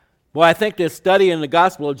Well, I think this study in the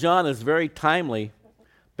Gospel of John is very timely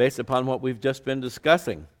based upon what we've just been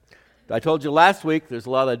discussing. I told you last week there's a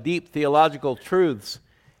lot of deep theological truths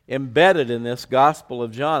embedded in this Gospel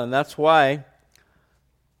of John, and that's why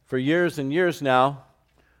for years and years now,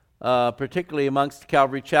 particularly amongst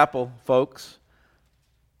Calvary Chapel folks,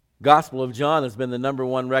 Gospel of John has been the number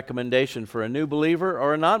one recommendation for a new believer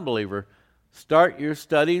or a non-believer. Start your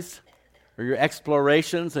studies or your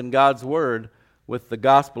explorations in God's Word with the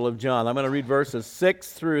Gospel of John. I'm going to read verses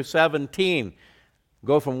 6 through 17.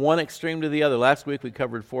 Go from one extreme to the other. Last week we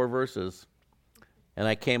covered 4 verses, and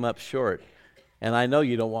I came up short. And I know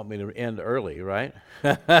you don't want me to end early, right?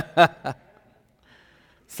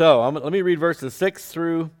 So let me read verses 6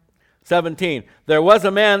 through 17. There was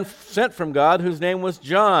a man sent from God whose name was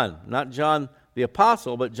John, not John the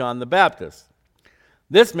Apostle, but John the Baptist.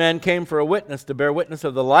 This man came for a witness, to bear witness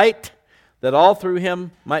of the light, that all through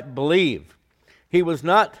him might believe. He was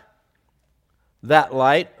not that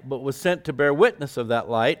light, but was sent to bear witness of that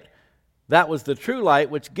light. That was the true light,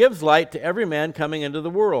 which gives light to every man coming into the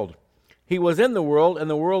world. He was in the world, and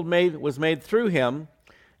the world was made through him,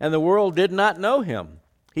 and the world did not know him.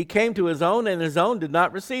 He came to his own, and his own did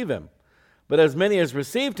not receive him. But as many as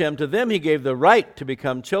received him, to them he gave the right to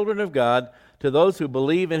become children of God, to those who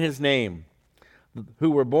believe in his name,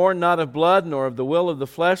 who were born not of blood, nor of the will of the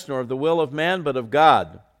flesh, nor of the will of man, but of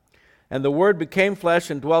God. And the Word became flesh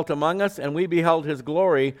and dwelt among us, and we beheld his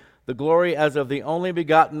glory, the glory as of the only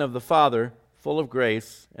begotten of the Father, full of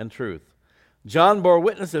grace and truth. John bore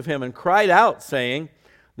witness of him and cried out, saying,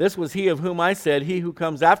 This was he of whom I said, He who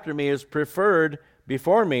comes after me is preferred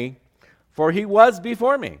before me, for he was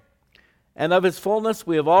before me. And of his fullness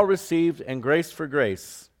we have all received, and grace for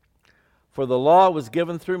grace. For the law was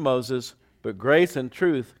given through Moses, but grace and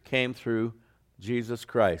truth came through Jesus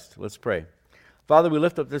Christ. Let's pray. Father, we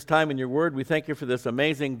lift up this time in your word. We thank you for this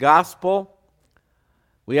amazing gospel.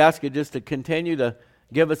 We ask you just to continue to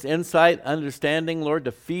give us insight, understanding, Lord,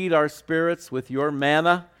 to feed our spirits with your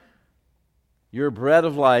manna, your bread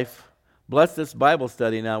of life. Bless this Bible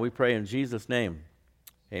study now, we pray in Jesus' name.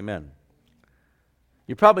 Amen.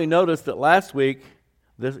 You probably noticed that last week,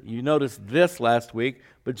 you noticed this last week,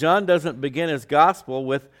 but John doesn't begin his gospel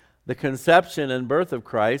with the conception and birth of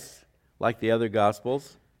Christ, like the other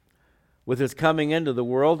gospels, with his coming into the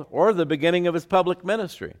world, or the beginning of his public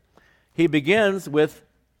ministry. He begins with,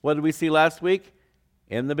 what did we see last week?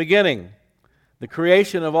 In the beginning, the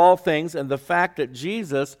creation of all things, and the fact that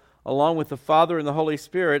Jesus, along with the Father and the Holy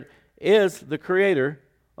Spirit, is the creator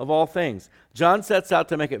of all things. John sets out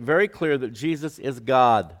to make it very clear that Jesus is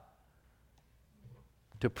God,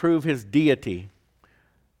 to prove his deity.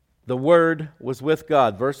 The Word was with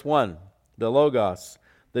God. Verse 1, the Logos.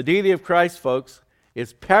 The deity of Christ, folks,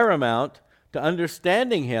 is paramount to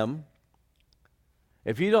understanding him.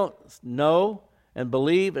 If you don't know and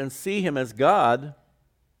believe and see him as God,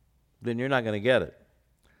 then you're not going to get it.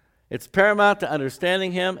 It's paramount to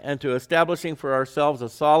understanding him and to establishing for ourselves a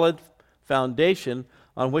solid foundation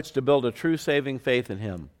on which to build a true saving faith in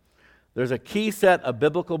him. There's a key set of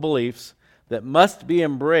biblical beliefs that must be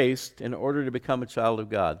embraced in order to become a child of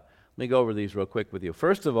God. Let me go over these real quick with you.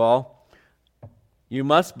 First of all, you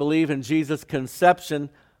must believe in Jesus' conception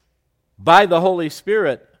by the Holy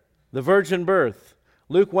Spirit, the virgin birth.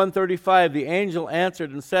 Luke 1:35, the angel answered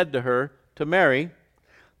and said to her, to Mary,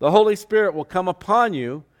 The Holy Spirit will come upon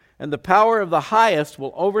you, and the power of the highest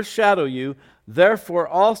will overshadow you. Therefore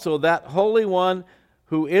also that Holy One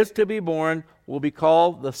who is to be born will be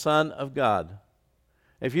called the Son of God.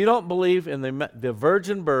 If you don't believe in the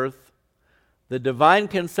virgin birth, the divine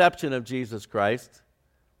conception of Jesus Christ,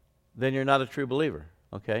 then you're not a true believer,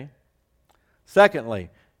 okay? Secondly,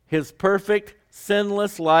 his perfect,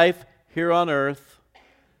 sinless life here on earth,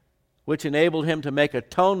 which enabled him to make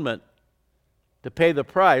atonement to pay the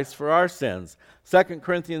price for our sins. 2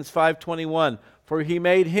 Corinthians 5:21, for he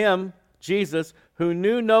made him, Jesus, who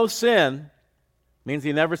knew no sin, means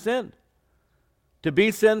he never sinned, to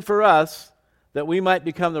be sin for us, that we might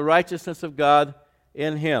become the righteousness of God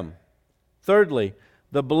in him. Thirdly,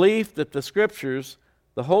 the belief that the Scriptures,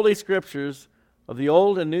 the Holy Scriptures of the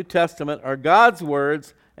Old and New Testament, are God's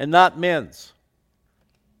words and not men's.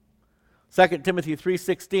 2 Timothy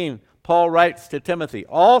 3:16, Paul writes to Timothy,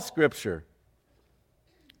 all Scripture,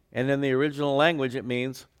 and in the original language it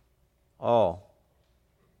means all.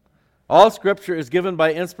 All Scripture is given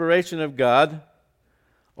by inspiration of God,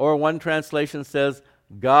 or one translation says,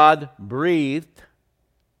 God breathed.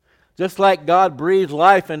 Just like God breathed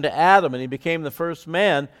life into Adam and he became the first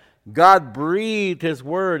man, God breathed his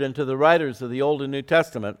word into the writers of the Old and New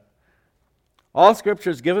Testament. All Scripture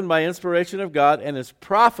is given by inspiration of God and is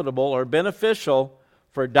profitable or beneficial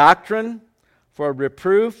for doctrine, for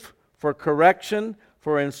reproof, for correction,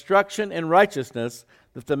 for instruction in righteousness,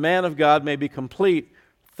 that the man of God may be complete,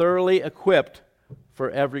 thoroughly equipped for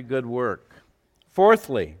every good work.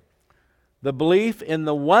 Fourthly, the belief in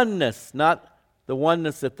the oneness, not the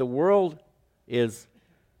oneness that the world is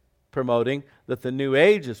promoting, that the New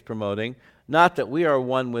Age is promoting, not that we are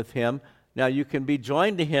one with Him. Now, you can be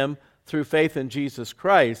joined to Him through faith in Jesus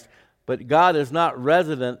Christ, but God is not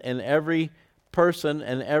resident in every person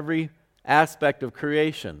and every aspect of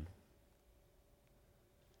creation.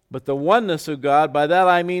 But the oneness of God, by that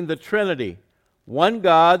I mean the Trinity, one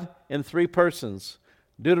God in three persons.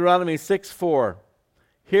 Deuteronomy 6:4.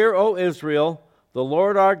 Hear, O Israel, the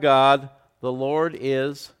Lord our God, the Lord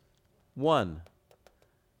is one.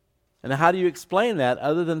 And how do you explain that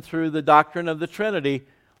other than through the doctrine of the Trinity?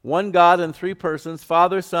 One God in three persons,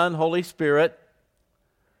 Father, Son, Holy Spirit.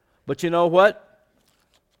 But you know what?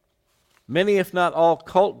 Many, if not all,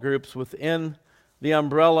 cult groups within the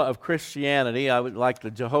umbrella of Christianity, I would like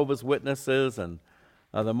the Jehovah's Witnesses and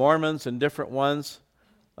the Mormons and different ones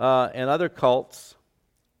and other cults,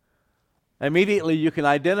 immediately you can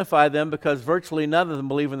identify them because virtually none of them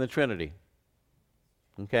believe in the Trinity.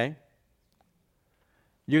 Okay?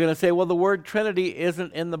 You're going to say, well, the word Trinity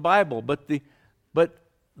isn't in the Bible, but the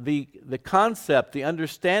concept, the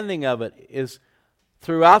understanding of it is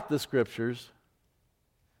throughout the Scriptures.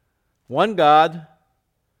 One God,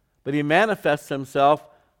 but He manifests Himself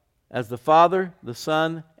as the Father, the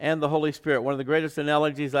Son, and the Holy Spirit. One of the greatest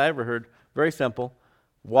analogies I ever heard, very simple,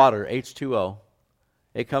 water, H2O.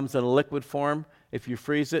 It comes in a liquid form. If you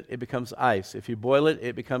freeze it, it becomes ice. If you boil it,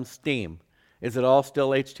 it becomes steam. Is it all still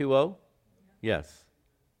H2O? Yes.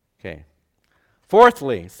 Okay.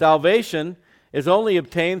 Fourthly, salvation is only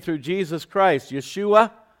obtained through Jesus Christ,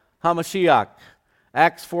 Yeshua HaMashiach,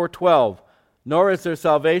 Acts 4:12. Nor is there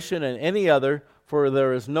salvation in any other, for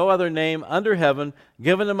there is no other name under heaven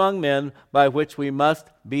given among men by which we must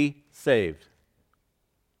be saved.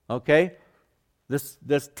 Okay?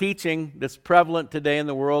 This teaching that's prevalent today in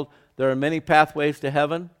the world, there are many pathways to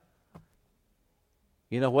heaven.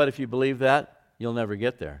 You know what? If you believe that, you'll never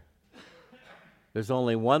get there. There's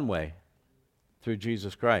only one way, through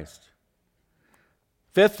Jesus Christ.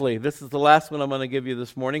 Fifthly, this is the last one I'm going to give you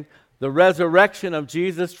this morning. The resurrection of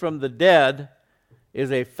Jesus from the dead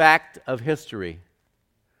is a fact of history.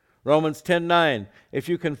 Romans 10:9. If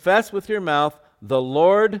you confess with your mouth the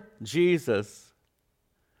Lord Jesus.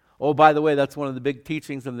 Oh, by the way, that's one of the big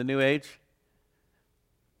teachings of the New Age.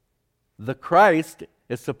 The Christ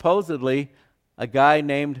is supposedly a guy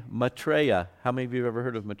named Maitreya. How many of you have ever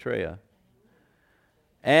heard of Maitreya?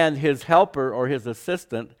 And his helper or his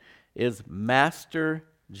assistant is Master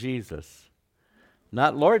Jesus.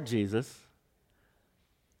 Not Lord Jesus,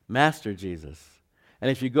 Master Jesus. And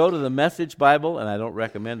if you go to the Message Bible, and I don't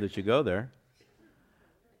recommend that you go there,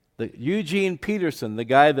 the Eugene Peterson, the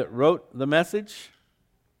guy that wrote the Message,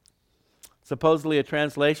 supposedly a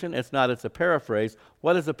translation. It's not, it's a paraphrase.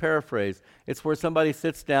 What is a paraphrase? It's where somebody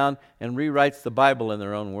sits down and rewrites the Bible in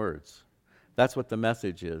their own words. That's what the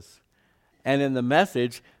Message is. And in the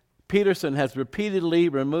Message, Peterson has repeatedly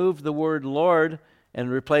removed the word Lord and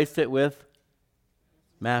replaced it with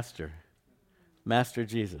Master. Master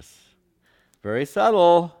Jesus. Very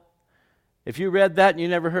subtle. If you read that and you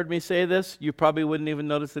never heard me say this, you probably wouldn't even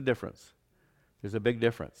notice the difference. There's a big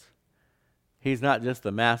difference. He's not just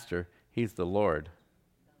the Master, He's the Lord.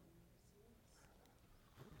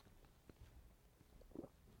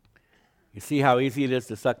 You see how easy it is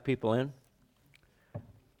to suck people in?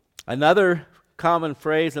 Another common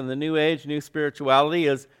phrase in the New Age, New Spirituality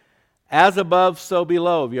is, as above, so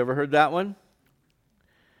below. Have you ever heard that one?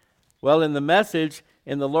 Well, in the Message,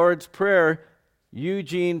 in the Lord's Prayer,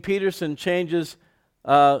 Eugene Peterson changes,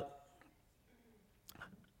 Our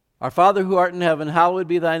Father who art in heaven, hallowed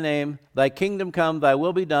be thy name. Thy kingdom come, thy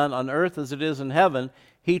will be done on earth as it is in heaven.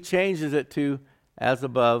 He changes it to, as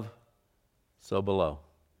above, so below.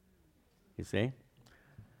 You see?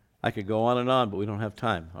 I could go on and on, but we don't have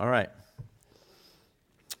time. All right.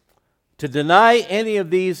 To deny any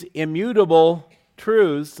of these immutable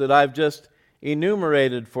truths that I've just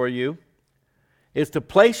enumerated for you is to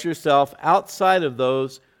place yourself outside of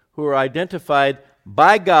those who are identified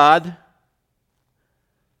by God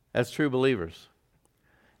as true believers.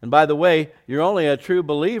 And by the way, you're only a true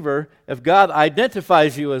believer if God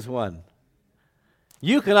identifies you as one.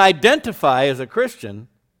 You can identify as a Christian,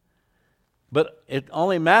 but it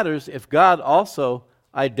only matters if God also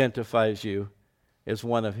identifies you as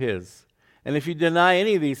one of His. And if you deny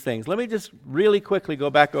any of these things, let me just really quickly go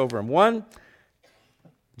back over them. One,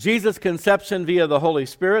 Jesus' conception via the Holy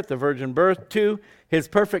Spirit, the virgin birth. 2, his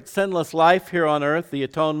perfect sinless life here on earth, the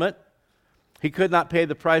atonement. He could not pay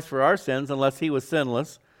the price for our sins unless he was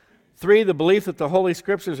sinless. 3, the belief that the Holy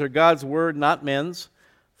Scriptures are God's word, not men's.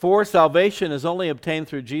 4, salvation is only obtained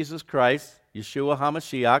through Jesus Christ, Yeshua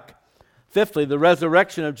HaMashiach. 5thly, the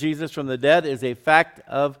resurrection of Jesus from the dead is a fact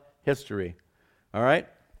of history. All right?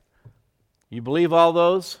 You believe all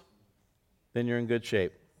those? Then you're in good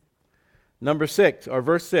shape. Number 6, or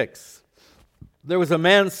verse 6. There was a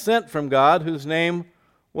man sent from God whose name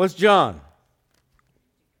was John.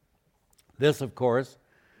 This, of course,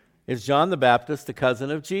 is John the Baptist, the cousin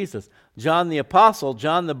of Jesus. John the Apostle,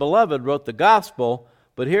 John the Beloved, wrote the Gospel,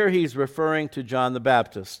 but here he's referring to John the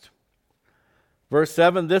Baptist. Verse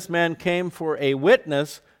 7, this man came for a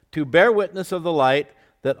witness, to bear witness of the light,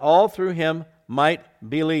 that all through him might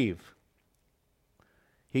believe.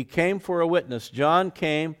 He came for a witness. John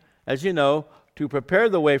came, as you know, to prepare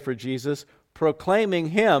the way for Jesus, proclaiming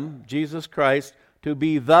him, Jesus Christ, to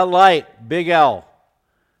be the light, big L.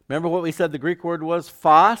 Remember what we said the Greek word was?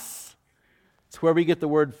 Phos. It's where we get the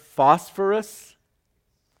word phosphorus.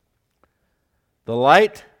 The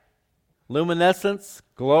light, luminescence,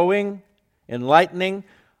 glowing, enlightening.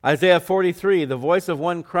 Isaiah 43, the voice of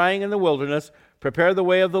one crying in the wilderness, prepare the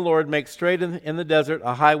way of the Lord, make straight in the desert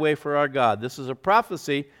a highway for our God. This is a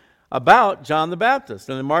prophecy about John the Baptist.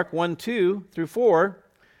 And in Mark 1:2-4,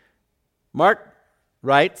 Mark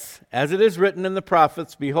writes, as it is written in the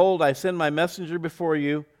prophets, behold, I send my messenger before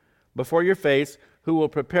you, before your face, who will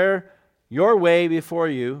prepare your way before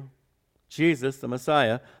you, Jesus, the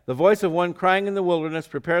Messiah. The voice of one crying in the wilderness,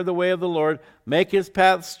 prepare the way of the Lord, make his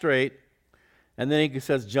path straight. And then he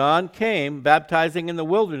says, John came, baptizing in the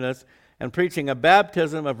wilderness, and preaching a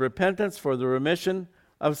baptism of repentance for the remission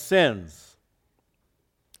of sins.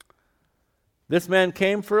 This man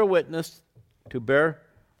came for a witness, to bear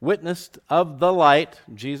witness of the light,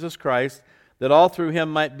 Jesus Christ, that all through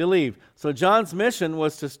him might believe. So John's mission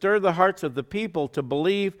was to stir the hearts of the people to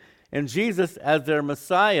believe in Jesus as their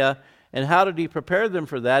Messiah. And how did he prepare them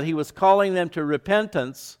for that? He was calling them to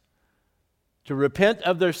repentance, to repent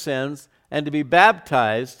of their sins, and to be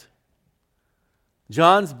baptized.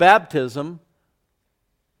 John's baptism,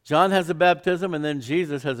 John has a baptism, and then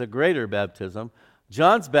Jesus has a greater baptism.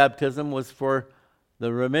 John's baptism was for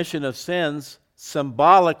the remission of sins,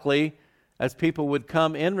 symbolically, as people would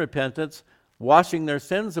come in repentance, washing their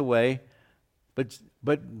sins away.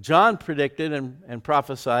 But John predicted and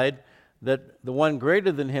prophesied that the one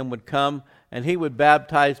greater than him would come, and he would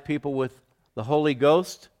baptize people with the Holy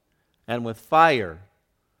Ghost and with fire.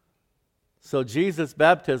 So Jesus'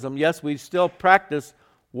 baptism, yes, we still practice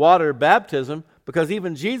water baptism, because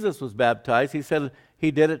even Jesus was baptized. He said he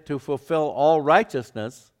did it to fulfill all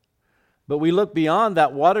righteousness. But we look beyond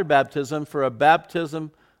that water baptism for a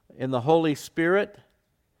baptism in the Holy Spirit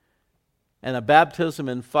and a baptism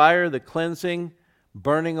in fire, the cleansing,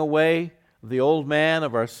 burning away the old man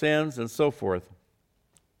of our sins, and so forth,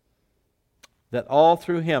 that all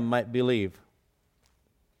through him might believe.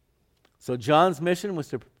 So John's mission was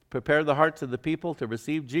to prepare the hearts of the people to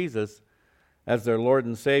receive Jesus as their Lord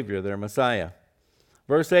and Savior, their Messiah.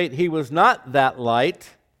 Verse 8, he was not that light,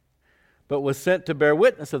 but was sent to bear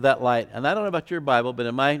witness of that light. And I don't know about your Bible, but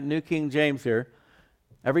in my New King James here,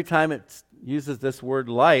 every time it uses this word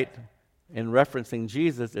light in referencing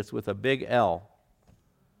Jesus, it's with a big L.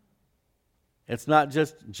 It's not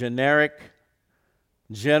just generic,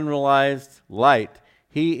 generalized light.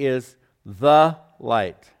 He is the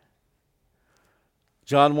light.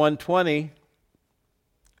 John 1:20,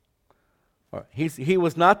 he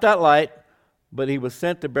was not that light, but he was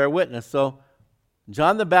sent to bear witness. So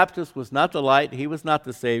John the Baptist was not the light, he was not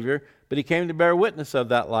the Savior, but he came to bear witness of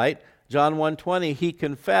that light. John 1:20, he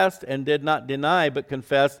confessed and did not deny, but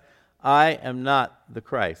confessed, I am not the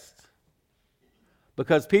Christ.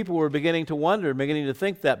 Because people were beginning to wonder, beginning to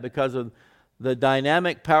think that because of the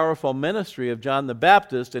dynamic, powerful ministry of John the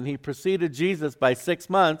Baptist, and he preceded Jesus by 6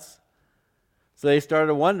 months. So they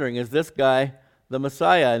started wondering, is this guy the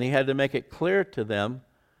Messiah? And he had to make it clear to them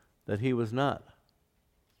that he was not.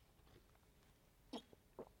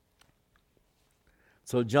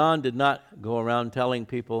 So John did not go around telling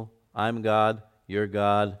people, I'm God, you're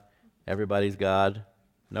God, everybody's God.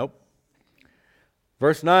 Nope.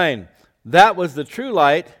 Verse 9, that was the true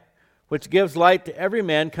light, which gives light to every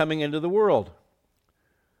man coming into the world.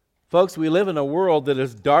 Folks, we live in a world that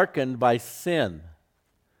is darkened by sin.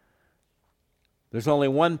 There's only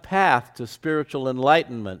one path to spiritual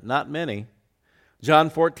enlightenment, not many. John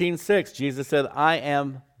 14:6, Jesus said, I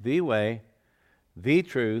am the way, the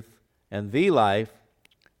truth, and the life.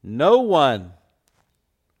 No one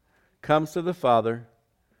comes to the Father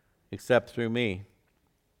except through me.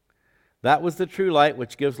 That was the true light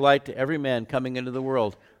which gives light to every man coming into the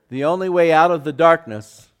world. The only way out of the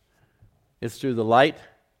darkness is through the light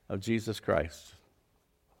of Jesus Christ.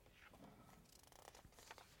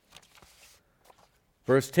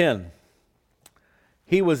 Verse 10.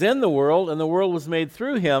 He was in the world, and the world was made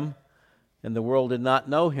through him, and the world did not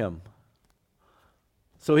know him.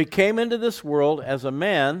 So he came into this world as a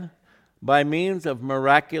man by means of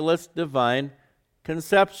miraculous divine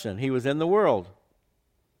conception. He was in the world.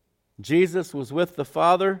 Jesus was with the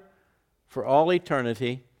Father for all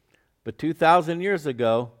eternity, but 2,000 years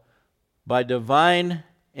ago, by divine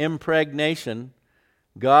impregnation,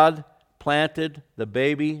 God planted the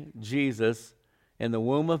baby Jesus in the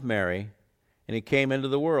womb of Mary, and he came into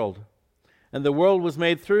the world. And the world was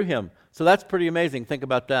made through him. So that's pretty amazing. Think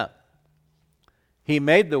about that. He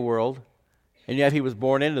made the world, and yet he was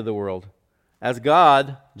born into the world. As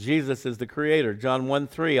God, Jesus is the creator. John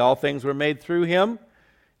 1:3, all things were made through him,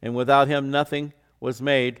 and without him nothing was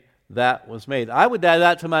made that was made. I would add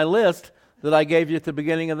that to my list that I gave you at the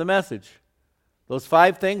beginning of the message. Those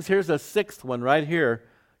 5 things, here's a 6th one right here.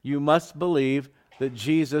 You must believe that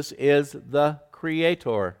Jesus is the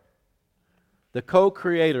creator, the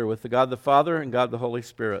co-creator with the God the Father and God the Holy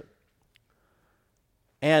Spirit.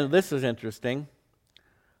 And this is interesting,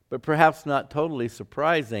 but perhaps not totally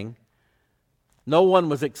surprising. No one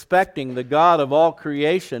was expecting the God of all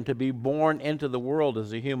creation to be born into the world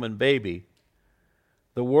as a human baby.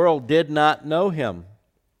 The world did not know him.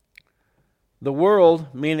 The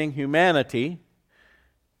world, meaning humanity,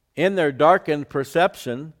 in their darkened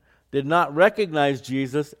perception, did not recognize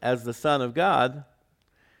Jesus as the Son of God.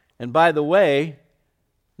 And by the way,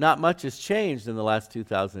 not much has changed in the last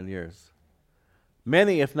 2,000 years.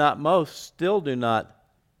 Many, if not most, still do not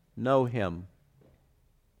know him.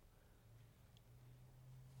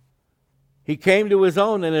 He came to his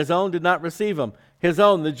own, and his own did not receive him. His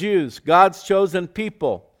own, the Jews, God's chosen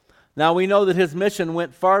people. Now we know that his mission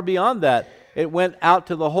went far beyond that. It went out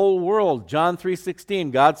to the whole world. John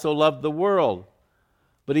 3:16, God so loved the world.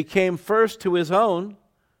 But he came first to his own,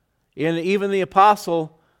 and even the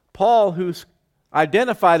apostle Paul, who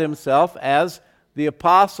identified himself as the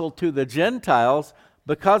apostle to the Gentiles,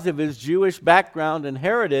 because of his Jewish background and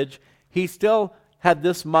heritage, he still had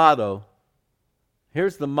this motto.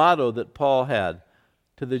 Here's the motto that Paul had: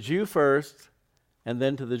 to the Jew first, and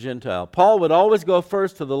then to the Gentile. Paul would always go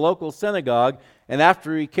first to the local synagogue, and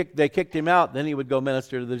after they kicked him out, then he would go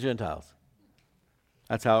minister to the Gentiles.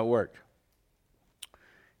 That's how it worked.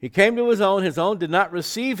 He came to his own did not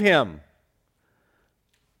receive him.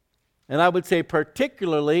 And I would say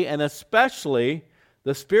particularly and especially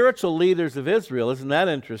the spiritual leaders of Israel. Isn't that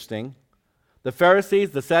interesting? The Pharisees,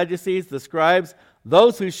 the Sadducees, the scribes,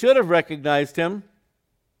 those who should have recognized him,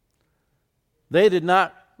 they did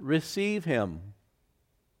not receive him.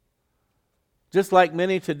 Just like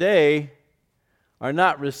many today are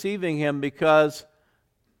not receiving him because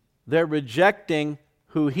they're rejecting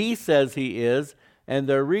who he says he is, and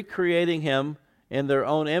they're recreating him in their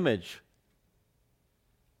own image.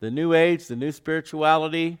 The New Age, the new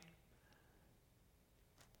spirituality,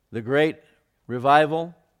 the great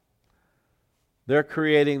revival, they're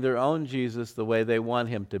creating their own Jesus the way they want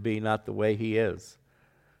him to be, not the way he is.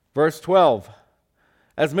 Verse 12,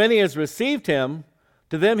 as many as received him,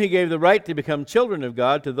 to them he gave the right to become children of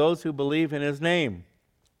God, to those who believe in his name.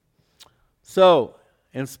 So,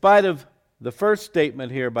 in spite of the first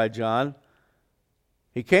statement here by John,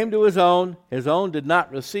 he came to his own did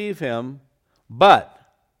not receive him, but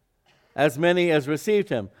as many as received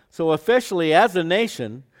him. So officially, as a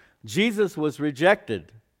nation, Jesus was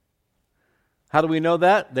rejected. How do we know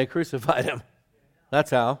that? They crucified him.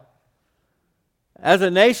 That's how. As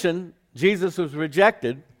a nation, Jesus was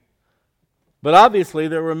rejected. But obviously,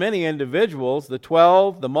 there were many individuals, the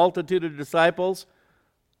 12, the multitude of disciples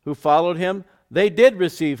who followed him. They did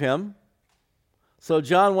receive him. So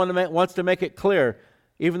John wants to make it clear,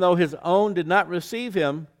 even though his own did not receive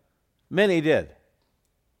him, many did.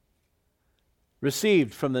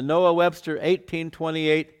 Received from the Noah Webster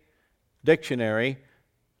 1828 dictionary.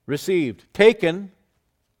 Received. Taken.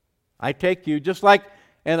 I take you. Just like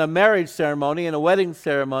in a marriage ceremony, in a wedding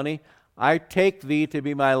ceremony, I take thee to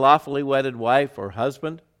be my lawfully wedded wife or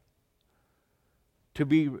husband.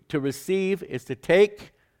 To receive is to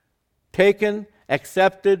take, taken,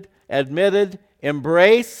 accepted, admitted,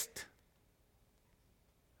 embraced.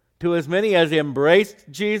 To as many as embraced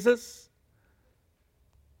Jesus,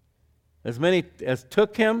 as many as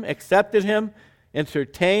took him, accepted him,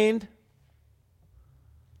 entertained,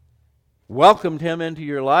 welcomed him into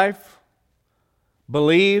your life,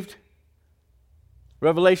 believed.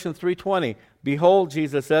 Revelation 3:20, Behold,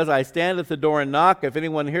 Jesus says, I stand at the door and knock. If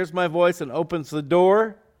anyone hears my voice and opens the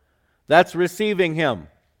door, that's receiving him.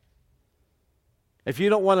 If you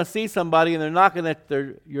don't want to see somebody and they're knocking at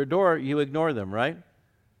your door, you ignore them, right?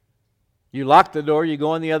 You lock the door, you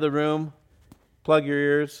go in the other room, plug your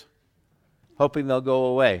ears, hoping they'll go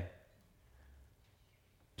away.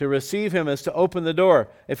 To receive him is to open the door.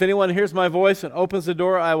 If anyone hears my voice and opens the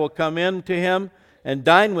door, I will come in to him and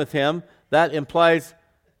dine with him. That implies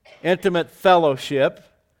intimate fellowship,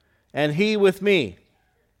 and he with me.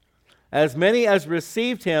 As many as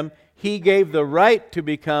received him, he gave the right to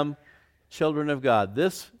become children of God.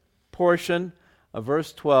 This portion of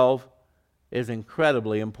verse 12 is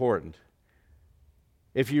incredibly important.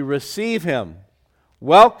 If you receive him,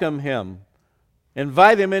 welcome him,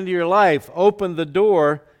 invite him into your life, open the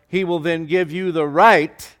door, he will then give you the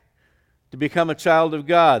right to become a child of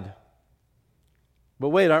God. But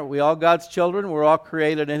wait, aren't we all God's children? We're all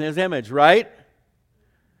created in his image, right?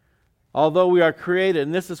 Although we are created,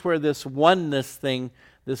 and this is where this oneness thing,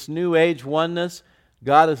 this new age oneness,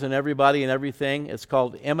 God is in everybody and everything. It's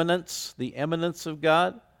called immanence, the immanence of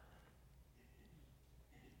God.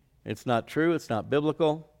 It's not true. It's not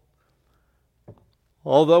biblical.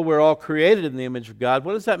 Although we're all created in the image of God,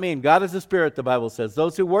 what does that mean? God is a spirit, the Bible says.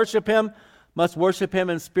 Those who worship him must worship him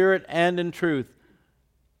in spirit and in truth.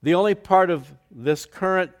 The only part of this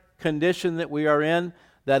current condition that we are in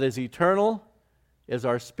that is eternal is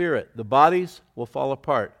our spirit. The bodies will fall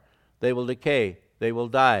apart. They will decay. They will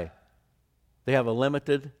die. They have a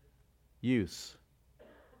limited use.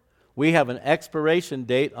 We have an expiration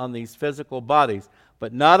date on these physical bodies,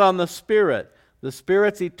 but not on the spirit. The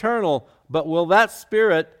spirit's eternal, but will that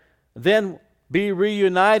spirit then be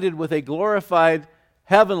reunited with a glorified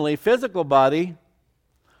heavenly physical body,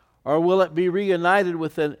 or will it be reunited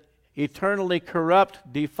with an eternally corrupt,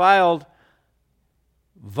 defiled,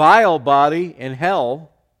 vile body in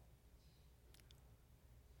hell?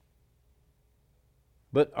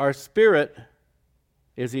 But our spirit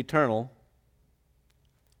is eternal.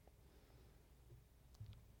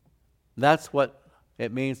 That's what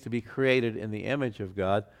it means to be created in the image of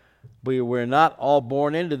God. We're not all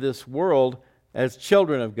born into this world as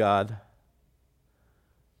children of God.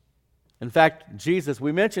 In fact, Jesus,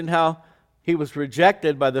 we mentioned how he was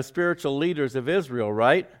rejected by the spiritual leaders of Israel,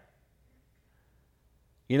 right?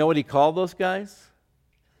 You know what he called those guys?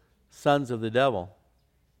 Sons of the devil,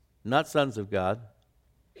 not sons of God.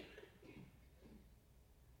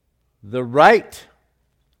 The right.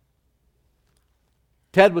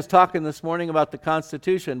 Ted was talking this morning about the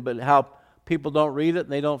Constitution, but how people don't read it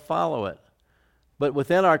and they don't follow it. But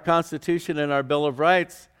within our Constitution and our Bill of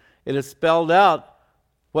Rights, it is spelled out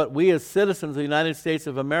what we as citizens of the United States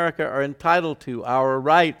of America are entitled to, our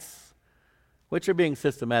rights, which are being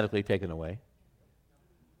systematically taken away.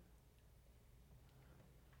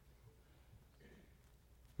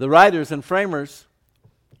 The writers and framers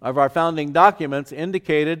of our founding documents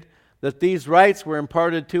indicated that these rights were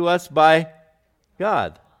imparted to us by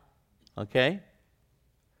God. Okay?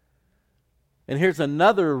 And here's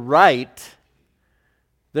another right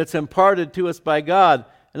that's imparted to us by God.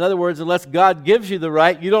 In other words, unless God gives you the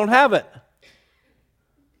right, you don't have it.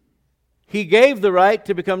 He gave the right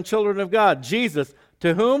to become children of God. Jesus,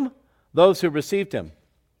 to whom? Those who received him.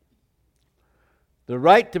 The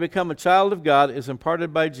right to become a child of God is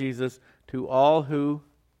imparted by Jesus to all who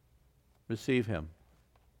receive him.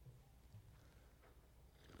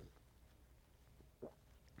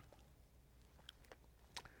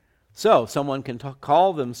 So, someone can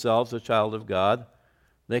call themselves a child of God.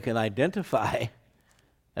 They can identify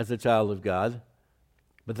as a child of God,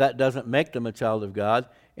 but that doesn't make them a child of God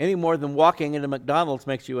any more than walking into McDonald's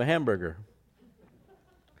makes you a hamburger,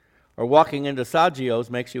 or walking into Saggio's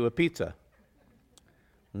makes you a pizza.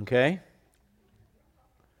 Okay?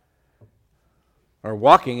 Or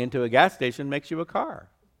walking into a gas station makes you a car.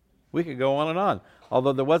 We could go on and on.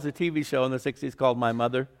 Although there was a TV show in the 60s called My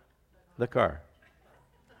Mother, the Car.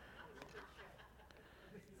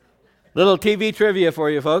 Little TV trivia for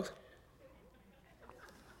you folks.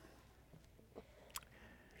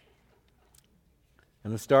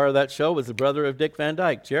 And the star of that show was the brother of Dick Van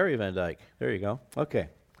Dyke, Jerry Van Dyke. There you go. Okay.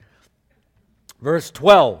 Verse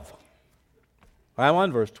 12. I'm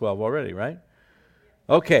on verse 12 already, right?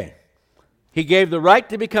 Okay. He gave the right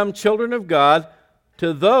to become children of God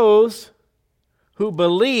to those who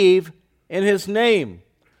believe in his name.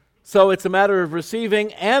 So it's a matter of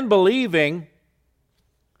receiving and believing.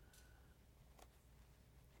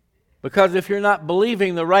 Because if you're not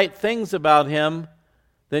believing the right things about him,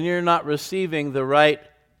 then you're not receiving the right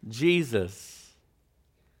Jesus.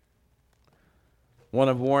 One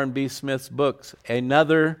of Warren B. Smith's books,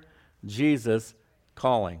 Another Jesus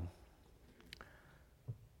calling.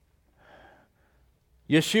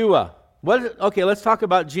 Yeshua. Okay, let's talk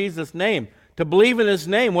about Jesus' name. To believe in his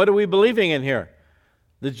name, what are we believing in here?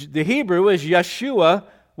 The Hebrew is Yeshua,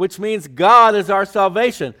 which means God is our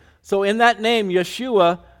salvation. So in that name,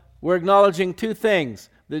 Yeshua, we're acknowledging two things: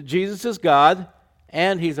 that Jesus is God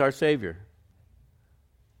and he's our Savior.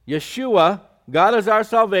 Yeshua, God is our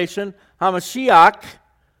salvation. HaMashiach,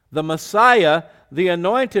 the Messiah, the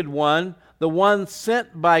Anointed One, the one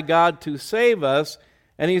sent by God to save us.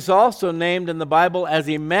 And he's also named in the Bible as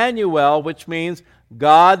Emmanuel, which means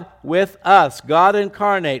God with us, God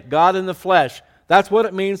incarnate, God in the flesh. That's what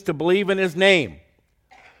it means to believe in his name.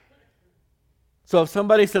 So if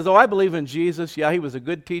somebody says, oh, I believe in Jesus, yeah, he was a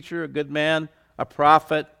good teacher, a good man, a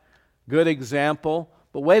prophet, good example.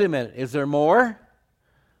 But wait a minute, is there more?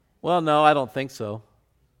 Well, no, I don't think so.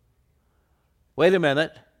 Wait a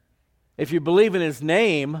minute. If you believe in his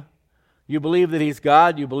name, you believe that he's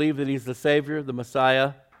God, you believe that he's the Savior, the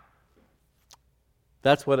Messiah.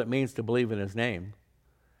 That's what it means to believe in his name.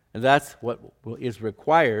 And that's what is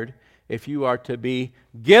required if you are to be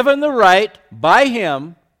given the right by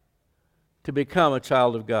him to become a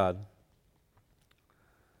child of God.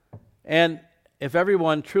 And if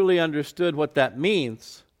everyone truly understood what that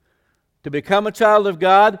means, to become a child of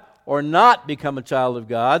God or not become a child of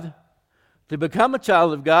God, to become a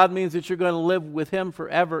child of God means that you're going to live with him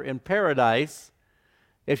forever in paradise.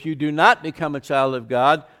 If you do not become a child of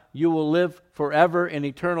God, you will live forever in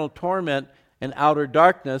eternal torment and outer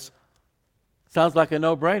darkness. Sounds like a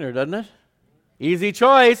no-brainer, doesn't it? Easy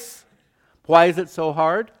choice. Why is it so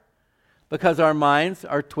hard? Because our minds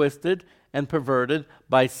are twisted and perverted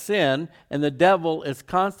by sin, and the devil is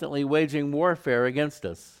constantly waging warfare against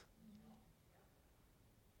us.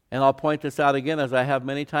 And I'll point this out again, as I have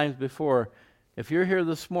many times before. If you're here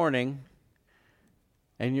this morning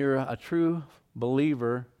and you're a true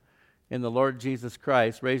believer in the Lord Jesus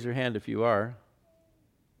Christ, raise your hand if you are,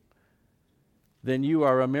 then you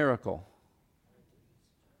are a miracle.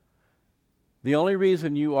 The only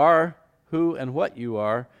reason you are who and what you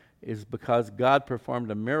are is because God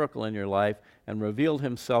performed a miracle in your life and revealed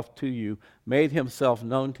himself to you, made himself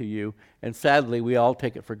known to you, and sadly, we all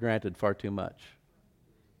take it for granted far too much.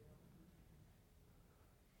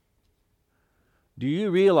 Do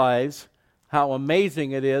you realize how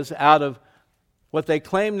amazing it is, out of what they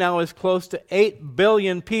claim now is close to 8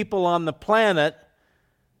 billion people on the planet,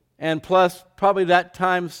 and plus probably that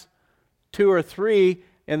times 2 or 3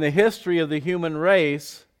 in the history of the human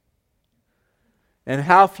race, and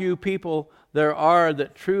how few people there are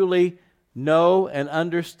that truly know and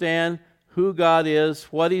understand who God is,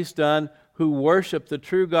 what he's done, who worship the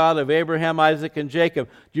true God of Abraham, Isaac, and Jacob?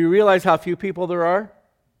 Do you realize how few people there are?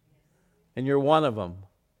 And you're one of them.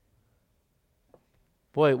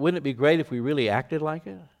 Boy, wouldn't it be great if we really acted like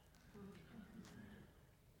it?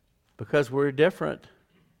 Because we're different.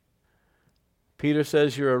 Peter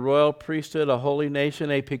says you're a royal priesthood, a holy nation,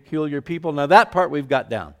 a peculiar people. Now that part we've got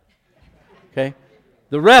down. Okay?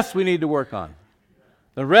 The rest we need to work on.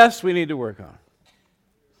 The rest we need to work on.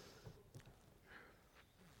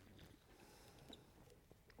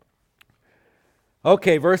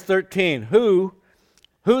 Okay, verse 13.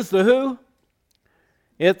 Who's the who?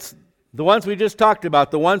 It's the ones we just talked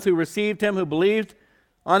about, the ones who received him, who believed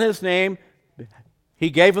on his name.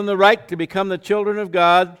 He gave them the right to become the children of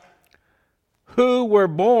God, who were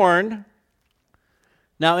born.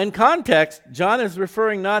 Now, in context, John is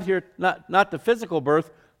referring not to physical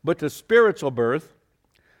birth, but to spiritual birth.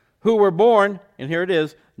 Who were born, and here it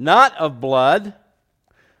is, not of blood,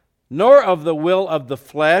 nor of the will of the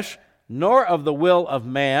flesh, nor of the will of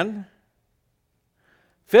man.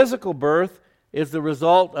 Physical birth is the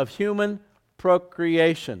result of human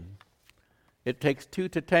procreation. It takes two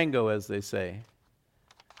to tango, as they say.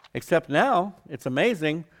 Except now, it's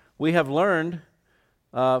amazing, we have learned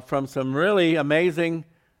from some really amazing,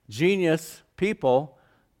 genius people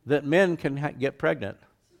that men can get pregnant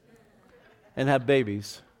and have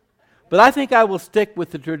babies. But I think I will stick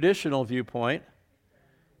with the traditional viewpoint,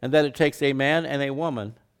 and that it takes a man and a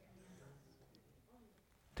woman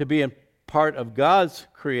to be a part of God's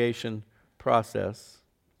creation process.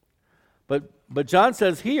 But John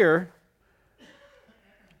says here,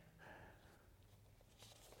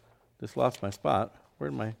 just lost my spot.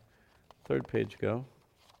 Where'd my third page go?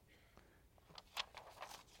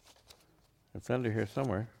 It's under here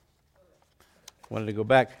somewhere. Wanted to go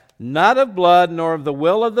back. Not of blood, nor of the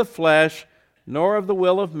will of the flesh, nor of the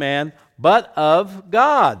will of man, but of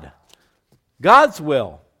God. God's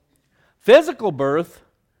will. Physical birth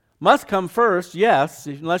must come first, yes,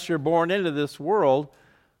 unless you're born into this world.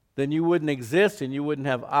 then you wouldn't exist and you wouldn't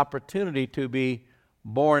have opportunity to be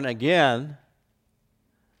born again.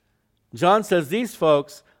 John says these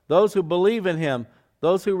folks, those who believe in him,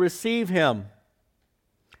 those who receive him,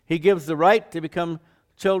 he gives the right to become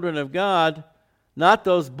children of God, not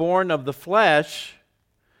those born of the flesh,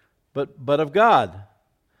 but of God.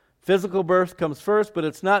 Physical birth comes first, but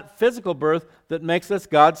it's not physical birth that makes us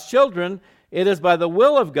God's children. It is by the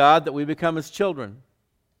will of God that we become his children.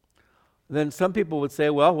 Then some people would say,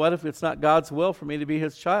 well, what if it's not God's will for me to be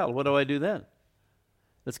his child? What do I do then?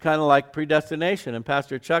 It's kind of like predestination. And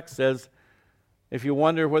Pastor Chuck says, if you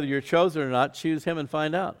wonder whether you're chosen or not, choose him and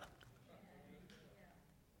find out.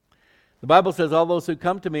 The Bible says, all those who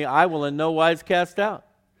come to me, I will in no wise cast out.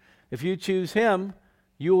 If you choose him,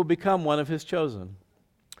 you will become one of his chosen.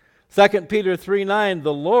 2 Peter 3:9,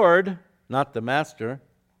 the Lord, not the master,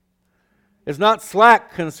 is not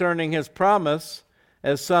slack concerning his promise,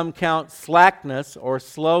 as some count slackness or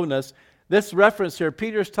slowness. This reference here,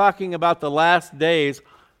 Peter's talking about the last days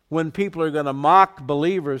when people are going to mock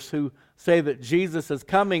believers who say that Jesus is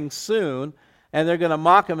coming soon, and they're going to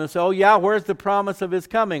mock him and say, oh yeah, where's the promise of his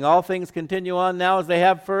coming? All things continue on now as they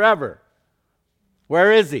have forever.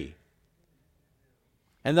 Where is he?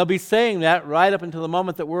 And they'll be saying that right up until the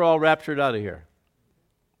moment that we're all raptured out of here.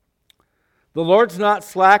 The Lord's not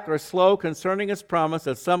slack or slow concerning his promise,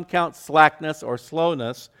 as some count slackness or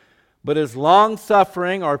slowness, but is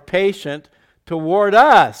long-suffering or patient toward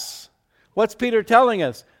us. What's Peter telling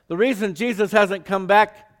us? The reason Jesus hasn't come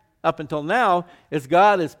back up until now is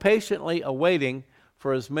God is patiently awaiting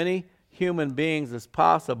for as many human beings as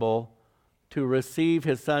possible to receive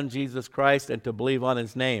his Son Jesus Christ and to believe on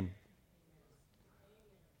his name.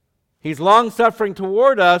 He's long-suffering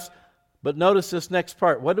toward us, but notice this next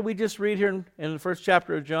part. What did we just read here in the first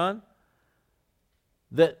chapter of John?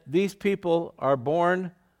 That these people are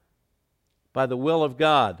born by the will of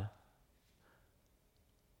God.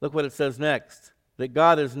 Look what it says next. That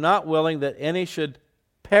God is not willing that any should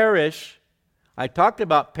perish. I talked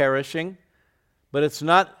about perishing, but it's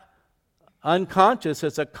not unconscious.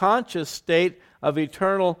 It's a conscious state of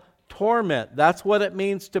eternal torment. That's what it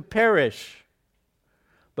means to perish.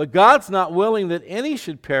 But God's not willing that any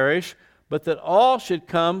should perish, but that all should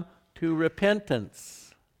come to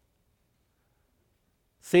repentance.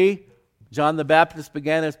 See, John the Baptist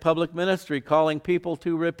began his public ministry calling people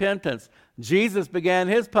to repentance. Jesus began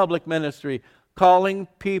his public ministry calling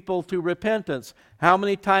people to repentance. How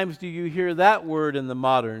many times do you hear that word in the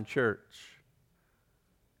modern church?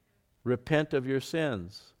 Repent of your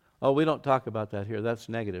sins. Oh, we don't talk about that here. That's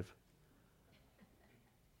negative.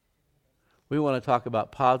 We want to talk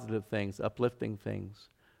about positive things, uplifting things.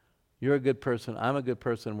 You're a good person. I'm a good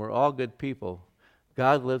person. We're all good people.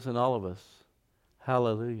 God lives in all of us.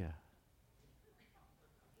 Hallelujah.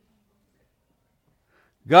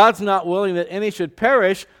 God's not willing that any should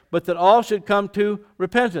perish, but that all should come to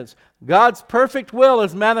repentance. God's perfect will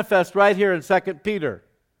is manifest right here in 2 Peter.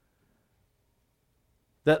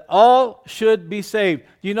 That all should be saved.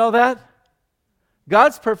 Do you know that?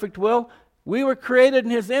 God's perfect will, we were created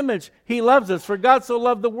in his image. He loves us. For God so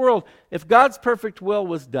loved the world. If God's perfect will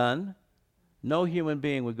was done, no human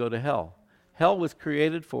being would go to hell. Hell was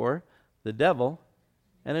created for the devil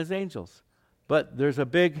and his angels. But there's a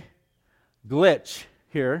big glitch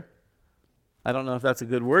here. I don't know if that's a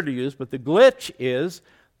good word to use, but the glitch is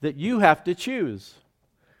that you have to choose.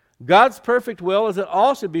 God's perfect will is that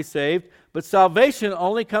all should be saved, but salvation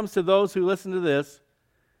only comes to those who, listen to this,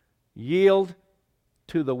 yield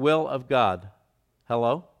to the will of God.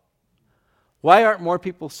 Hello? Why aren't more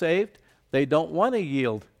people saved? They don't want to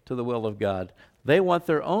yield to the will of God. They want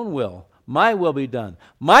their own will. My will be done.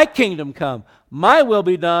 My kingdom come. My will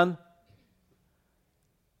be done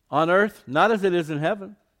on earth, not as it is in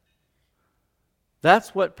heaven.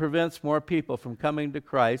 That's what prevents more people from coming to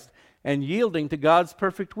Christ and yielding to God's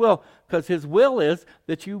perfect will, because his will is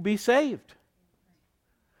that you be saved.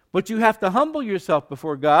 But you have to humble yourself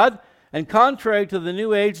before God, and contrary to the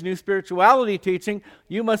New Age, New Spirituality teaching,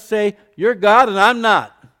 you must say, you're God and I'm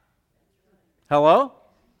not. Hello?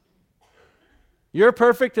 You're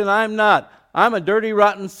perfect and I'm not. I'm a dirty,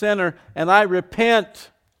 rotten sinner and I repent.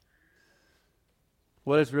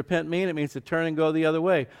 What does repent mean? It means to turn and go the other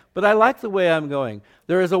way. But I like the way I'm going.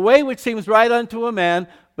 There is a way which seems right unto a man,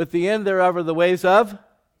 but the end thereof are the ways of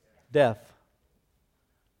death.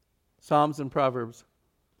 Psalms and Proverbs.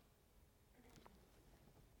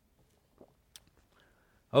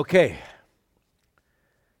 Okay.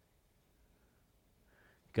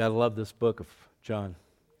 Gotta love this book of John.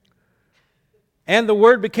 And the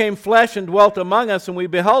Word became flesh and dwelt among us, and we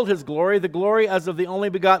beheld his glory, the glory as of the only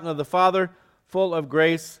begotten of the Father, full of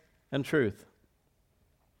grace and truth.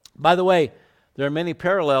 By the way, there are many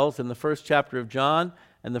parallels in the first chapter of John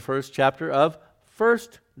and the first chapter of 1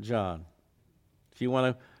 John. If you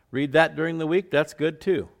want to read that during the week, that's good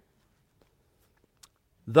too.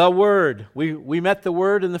 The Word. We met the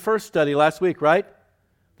Word in the first study last week, right?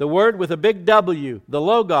 The Word with a big W, the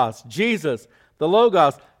Logos, Jesus, the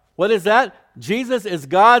Logos. What is that? Jesus is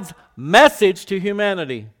God's message to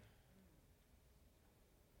humanity.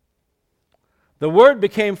 The Word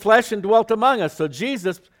became flesh and dwelt among us. So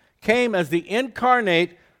Jesus came as the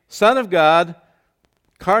incarnate Son of God,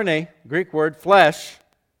 carne, Greek word, flesh,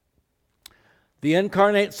 the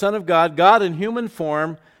incarnate Son of God, God in human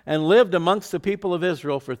form, and lived amongst the people of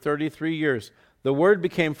Israel for 33 years. The Word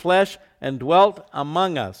became flesh and dwelt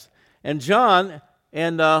among us. And John,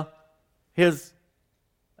 in his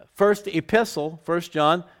first epistle, 1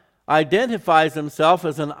 John, identifies himself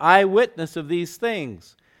as an eyewitness of these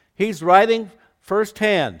things. He's writing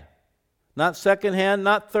firsthand, not secondhand,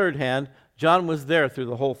 not third hand. John was there through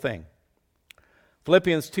the whole thing.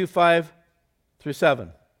 Philippians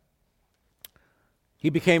 2:5-7. He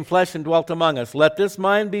became flesh and dwelt among us. Let this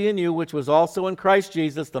mind be in you, which was also in Christ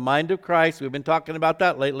Jesus, the mind of Christ. We've been talking about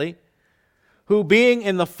that lately. Who being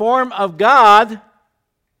in the form of God,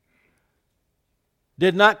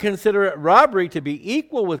 did not consider it robbery to be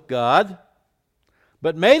equal with God,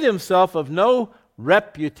 but made himself of no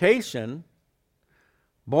reputation,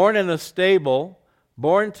 born in a stable,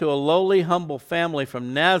 born to a lowly, humble family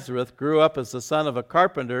from Nazareth, grew up as the son of a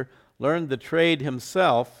carpenter, learned the trade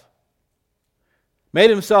himself, made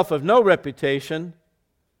himself of no reputation.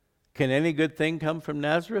 Can any good thing come from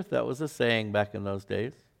Nazareth? That was a saying back in those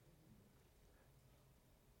days.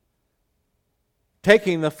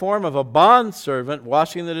 Taking the form of a bondservant,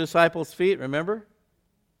 washing the disciples' feet, remember?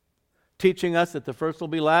 Teaching us that the first will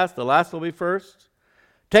be last, the last will be first.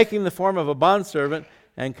 Taking the form of a bondservant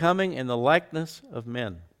and coming in the likeness of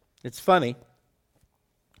men. It's funny.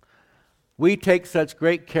 We take such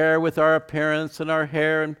great care with our appearance and our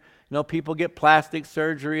hair, and people get plastic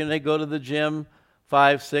surgery and they go to the gym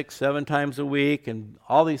 5, 6, 7 times a week and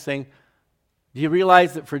all these things. Do you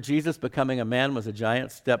realize that for Jesus, becoming a man was a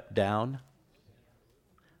giant step down?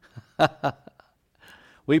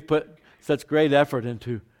 We put such great effort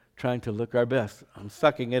into trying to look our best. I'm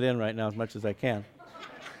sucking it in right now as much as I can.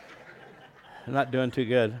 I'm not doing too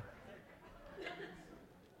good.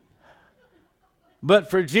 But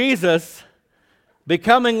for Jesus,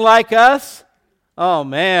 becoming like us, oh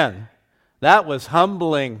man, that was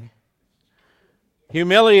humbling,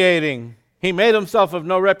 humiliating. He made himself of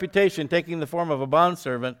no reputation, taking the form of a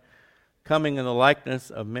bondservant, coming in the likeness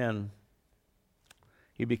of men.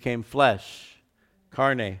 He became flesh,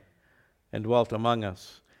 carne, and dwelt among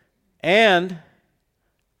us. And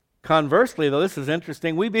conversely, though this is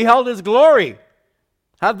interesting, we beheld his glory.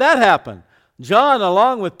 How'd that happen? John,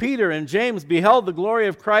 along with Peter and James, beheld the glory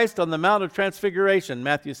of Christ on the Mount of Transfiguration,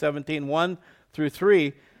 Matthew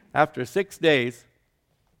 17:1-3. After 6 days,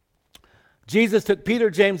 Jesus took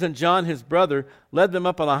Peter, James, and John, his brother, led them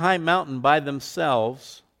up on a high mountain by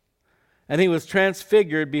themselves, and he was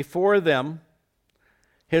transfigured before them.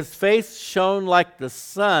 His face shone like the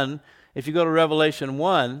sun. If you go to Revelation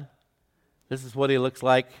 1, this is what he looks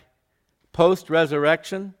like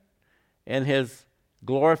post-resurrection in his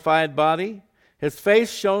glorified body. His face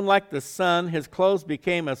shone like the sun. His clothes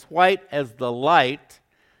became as white as the light.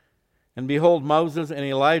 And behold, Moses and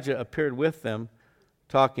Elijah appeared with them,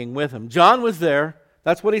 talking with him. John was there.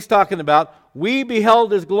 That's what he's talking about. We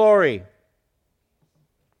beheld his glory.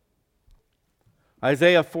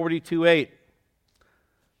 Isaiah 42:8.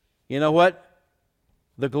 You know what?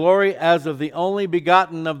 The glory as of the only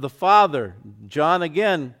begotten of the Father. John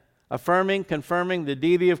again affirming, confirming the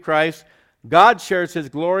deity of Christ. God shares his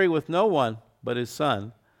glory with no one but his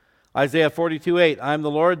Son. Isaiah 42:8. I am the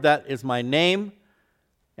Lord, that is my name,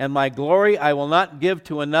 and my glory I will not give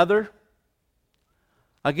to another.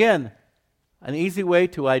 Again, an easy way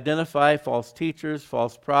to identify false teachers,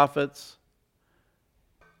 false prophets.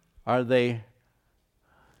 Are they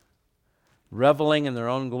reveling in their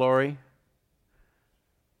own glory?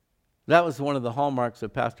 That was one of the hallmarks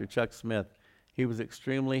of Pastor Chuck Smith. He was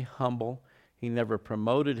extremely humble. He never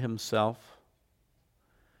promoted himself.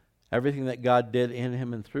 Everything that God did in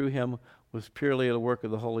him and through him was purely the work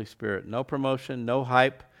of the Holy Spirit. No promotion, no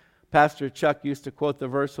hype. Pastor Chuck used to quote the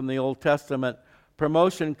verse from the Old Testament,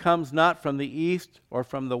 promotion comes not from the east or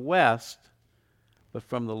from the west, but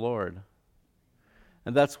from the Lord.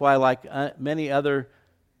 And that's why, like many other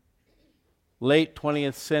late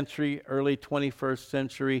 20th century, early 21st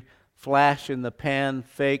century, flash-in-the-pan,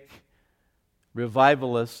 fake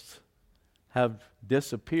revivalists have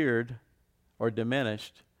disappeared or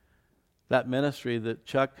diminished. that ministry that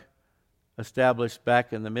Chuck established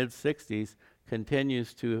back in the mid-'60s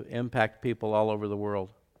continues to impact people all over the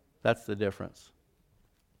world. That's the difference.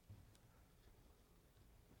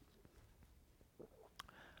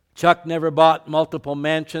 Chuck never bought multiple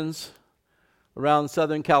mansions around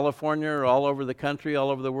Southern California or all over the country,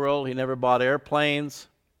 all over the world. He never bought airplanes,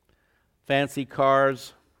 fancy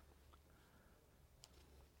cars.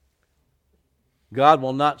 God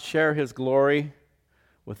will not share his glory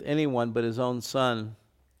with anyone but his own Son.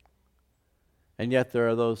 And yet there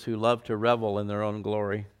are those who love to revel in their own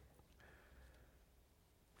glory.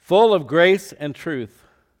 Full of grace and truth.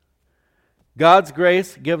 God's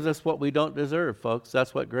grace gives us what we don't deserve, folks.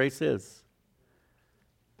 That's what grace is.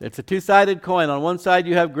 It's a two-sided coin. On one side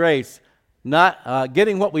you have grace, not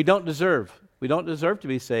getting what we don't deserve. We don't deserve to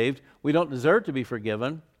be saved. We don't deserve to be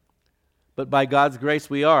forgiven. But by God's grace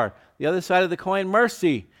we are. The other side of the coin,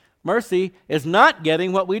 mercy. Mercy is not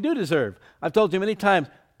getting what we do deserve. I've told you many times,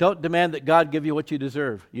 don't demand that God give you what you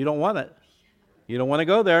deserve. You don't want it. You don't want to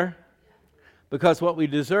go there. Because what we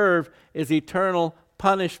deserve is eternal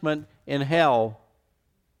punishment in hell.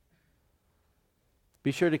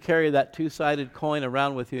 Be sure to carry that two-sided coin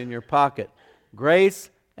around with you in your pocket. Grace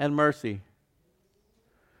and mercy.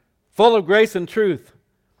 Full of grace and truth.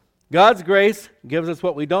 God's grace gives us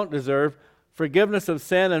what we don't deserve, forgiveness of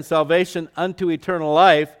sin and salvation unto eternal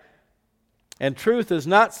life. And truth is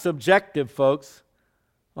not subjective, folks.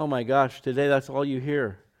 Oh my gosh, today that's all you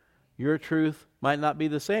hear. Your truth might not be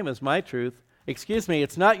the same as my truth. Excuse me,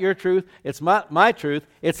 it's not your truth, it's my truth,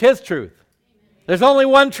 it's his truth. There's only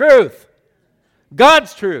one truth.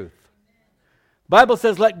 God's truth. The Bible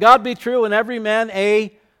says, let God be true and every man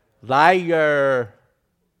a liar.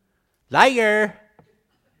 Liar.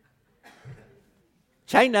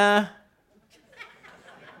 China.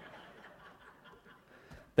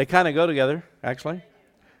 They kind of go together, actually.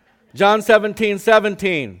 John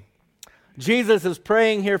 17:17. Jesus is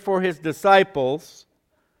praying here for his disciples.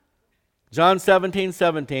 John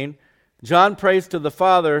 17:17. John prays to the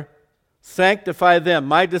Father, sanctify them,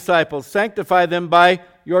 my disciples, sanctify them by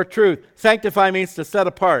your truth. Sanctify means to set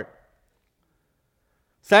apart.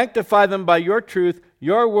 Sanctify them by your truth.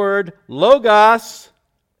 Your word, logos,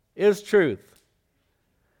 is truth.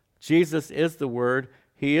 Jesus is the word.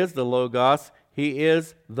 He is the logos. He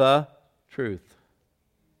is the truth.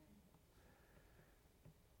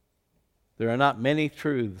 There are not many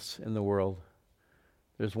truths in the world.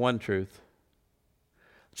 There's one truth.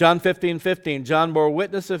 John 15:15, John bore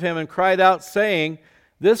witness of him and cried out, saying,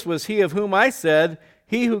 this was he of whom I said,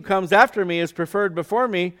 he who comes after me is preferred before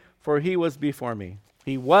me, for he was before me.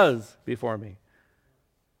 He was before me.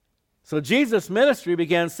 So Jesus' ministry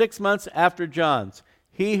began 6 months after John's.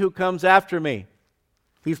 He who comes after me,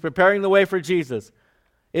 he's preparing the way for Jesus,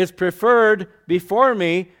 is preferred before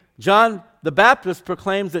me. John the Baptist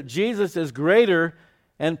proclaims that Jesus is greater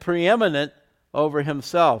and preeminent over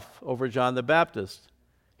himself, over John the Baptist.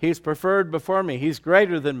 He's preferred before me. He's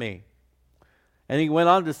greater than me. And he went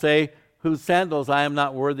on to say, whose sandals I am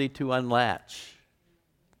not worthy to unlatch.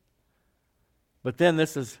 But then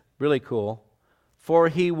this is really cool. For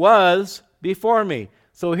he was before me.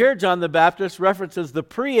 So here John the Baptist references the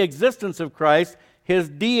pre-existence of Christ, his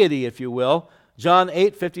deity, if you will. John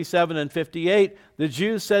 8:57 and 58, the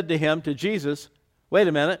Jews said to him, to Jesus, wait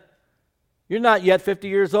a minute, you're not yet 50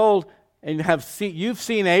 years old, and you've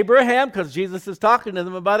seen Abraham? Because Jesus is talking to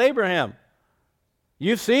them about Abraham.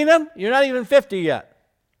 You've seen him? You're not even 50 yet.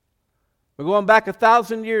 We're going back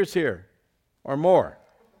 1,000 years here, or more.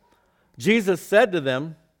 Jesus said to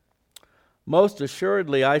them, most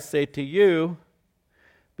assuredly I say to you,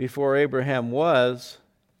 before Abraham was,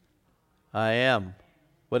 I am.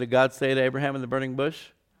 What did God say to Abraham in the burning bush?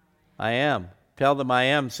 I am. Tell them I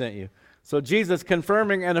am sent you. So Jesus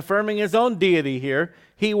confirming and affirming his own deity here.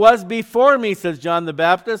 He was before me, says John the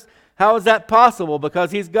Baptist. How is that possible?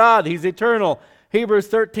 Because he's God. He's eternal. Hebrews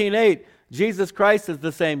 13:8. Jesus Christ is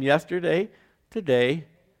the same yesterday, today,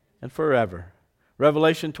 and forever.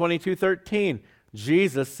 Revelation 22:13.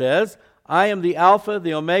 Jesus says, I am the Alpha,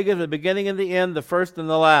 the Omega, the beginning and the end, the first and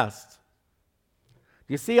the last.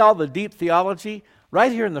 Do you see all the deep theology?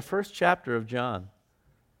 Right here in the first chapter of John.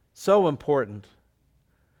 So important.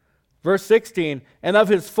 Verse 16, and of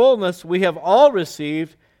his fullness we have all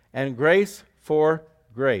received, and grace for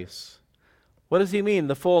grace. What does he mean,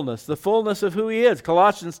 the fullness? The fullness of who he is.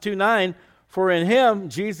 Colossians 2:9, for in him,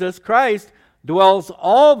 Jesus Christ, dwells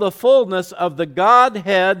all the fullness of the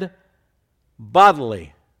Godhead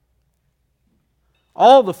bodily.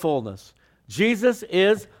 All the fullness. Jesus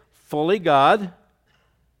is fully God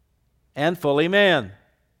and fully man.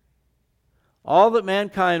 All that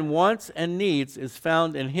mankind wants and needs is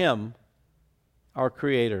found in him our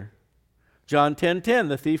Creator. John 10:10,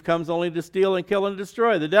 the thief comes only to steal and kill and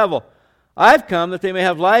destroy, the devil. I've come that they may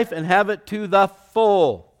have life and have it to the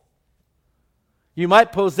full. You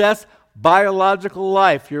might possess biological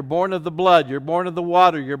life. You're born of the blood, you're born of the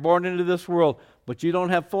water, you're born into this world, but you don't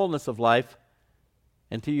have fullness of life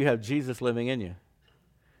until you have Jesus living in you,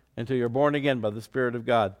 until you're born again by the Spirit of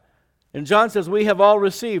God. And John says, we have all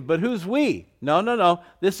received, but who's we? No.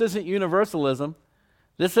 This isn't universalism.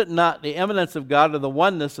 This is not the eminence of God or the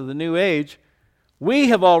oneness of the new age. We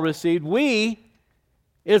have all received. We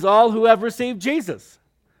is all who have received Jesus.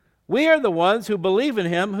 We are the ones who believe in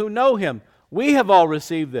Him, who know Him. We have all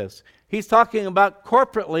received this. He's talking about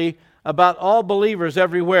corporately about all believers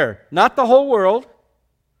everywhere, not the whole world.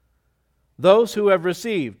 Those who have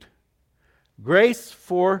received grace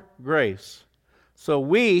for grace. So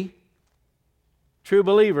we, true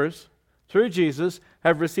believers, through Jesus,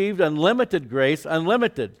 have received unlimited grace,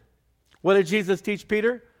 unlimited. What did Jesus teach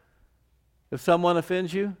Peter? If someone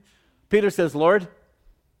offends you, Peter says, Lord,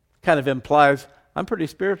 kind of implies, I'm pretty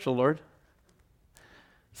spiritual, Lord.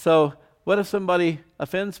 So what if somebody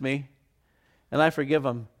offends me and I forgive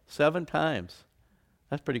them 7 times?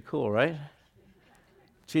 That's pretty cool, right?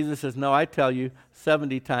 Jesus says, no, I tell you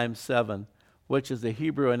 70 times 7, which is the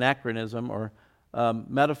Hebrew anachronism or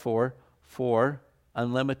metaphor for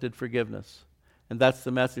unlimited forgiveness. And that's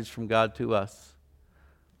the message from God to us.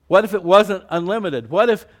 What if it wasn't unlimited? What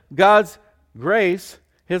if God's grace,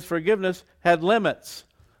 His forgiveness, had limits?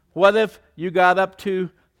 What if you got up to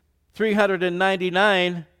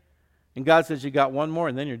 399 and God says you got one more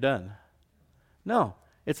and then you're done? No,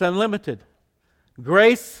 it's unlimited.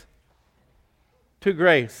 Grace to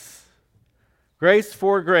grace. Grace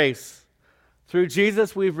for grace. Through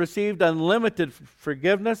Jesus, we've received unlimited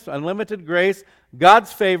forgiveness, unlimited grace,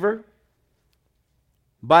 God's favor.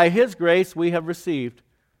 By His grace, we have received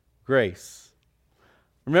grace.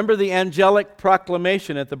 Remember the angelic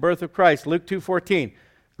proclamation at the birth of Christ, Luke 2:14.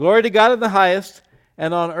 Glory to God in the highest,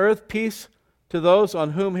 and on earth peace to those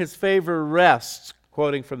on whom His favor rests.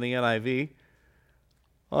 Quoting from the NIV.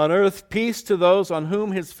 On earth peace to those on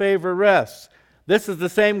whom His favor rests. This is the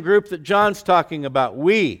same group that John's talking about.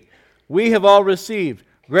 We have all received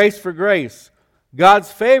grace for grace.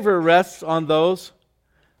 God's favor rests on those.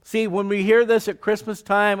 See, when we hear this at Christmas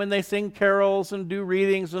time and they sing carols and do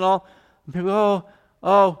readings and all, people,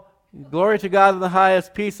 oh, glory to God in the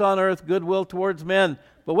highest, peace on earth, goodwill towards men.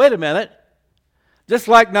 But wait a minute. Just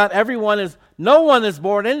like no one is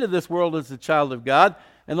born into this world as a child of God,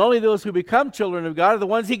 and only those who become children of God are the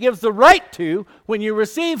ones He gives the right to when you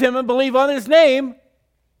receive Him and believe on His name.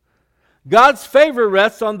 God's favor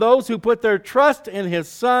rests on those who put their trust in His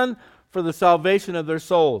Son for the salvation of their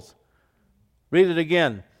souls. Read it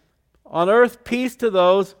again. On earth, peace to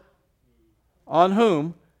those on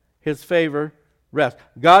whom His favor rests.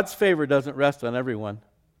 God's favor doesn't rest on everyone.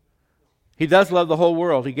 He does love the whole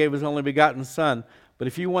world. He gave His only begotten Son. But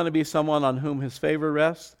if you want to be someone on whom His favor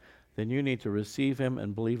rests, then you need to receive Him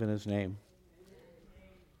and believe in His name.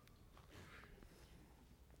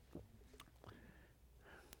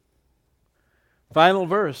 Final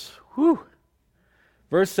verse.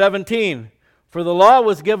 Verse 17. For the law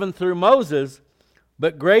was given through Moses,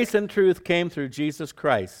 but grace and truth came through Jesus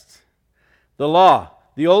Christ. The law,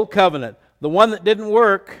 the old covenant, the one that didn't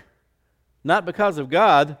work, not because of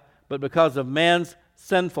God, but because of man's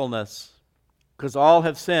sinfulness. Because all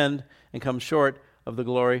have sinned and come short of the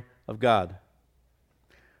glory of God.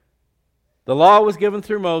 The law was given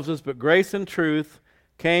through Moses, but grace and truth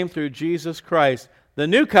came through Jesus Christ. The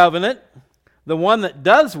new covenant, the one that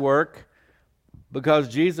does work, because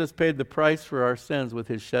Jesus paid the price for our sins with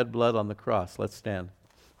His shed blood on the cross. Let's stand.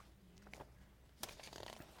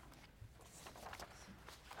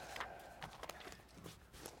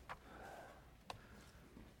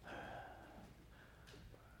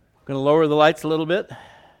 I'm going to lower the lights a little bit.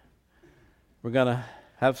 We're going to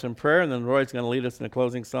have some prayer, and then Roy's going to lead us in a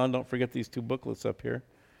closing song. Don't forget these 2 booklets up here.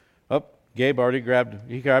 Oh, Gabe already grabbed them.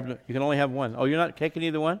 He grabbed them. You can only have one. Oh, you're not taking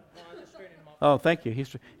either one? No, I'm just straightening them up. Oh, thank you.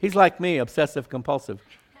 He's like me, obsessive compulsive.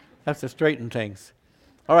 Has to straighten things.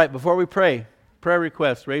 All right, before we pray, prayer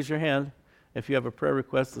request. Raise your hand if you have a prayer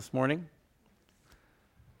request this morning.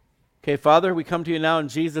 Okay, Father, we come to you now in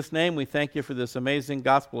Jesus' name. We thank you for this amazing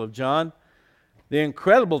Gospel of John, the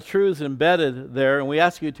incredible truths embedded there, and we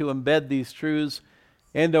ask you to embed these truths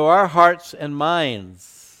into our hearts and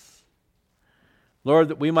minds. Lord,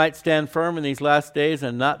 that we might stand firm in these last days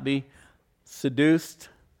and not be seduced,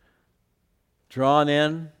 drawn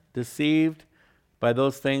in, deceived by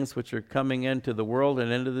those things which are coming into the world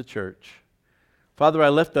and into the church. Father, I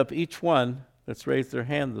lift up each one that's raised their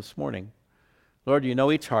hand this morning. Lord, you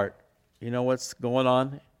know each heart. You know what's going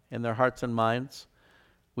on in their hearts and minds.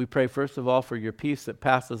 We pray first of all for your peace that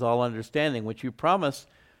passes all understanding, which you promised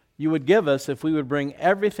you would give us if we would bring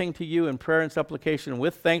everything to you in prayer and supplication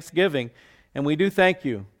with thanksgiving. And we do thank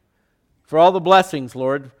you for all the blessings,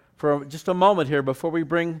 Lord. For just a moment here before we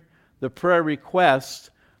bring the prayer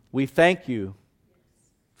request, we thank you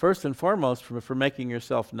first and foremost for making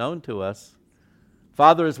yourself known to us.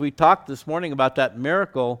 Father, as we talked this morning about that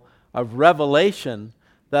miracle of revelation,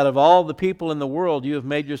 that of all the people in the world you have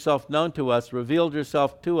made yourself known to us, revealed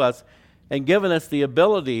yourself to us, and given us the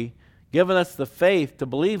ability, given us the faith to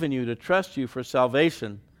believe in you, to trust you for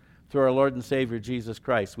salvation through our Lord and Savior Jesus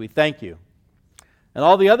Christ. We thank you. And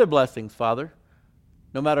all the other blessings, Father,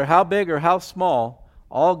 no matter how big or how small,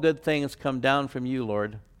 all good things come down from you,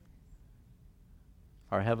 Lord,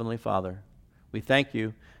 our Heavenly Father. We thank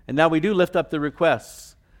you. And now we do lift up the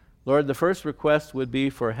requests. Lord, the first request would be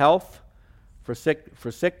for health, for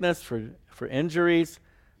sickness, for injuries,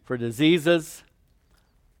 for diseases.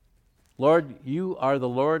 Lord, you are the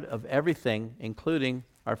Lord of everything, including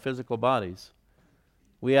our physical bodies.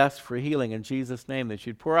 We ask for healing in Jesus' name, that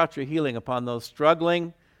you'd pour out your healing upon those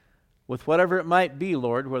struggling with whatever it might be,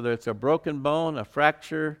 Lord, whether it's a broken bone, a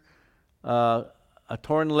fracture, a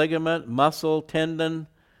torn ligament, muscle, tendon,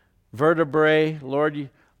 vertebrae. Lord,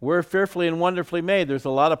 we're fearfully and wonderfully made. There's a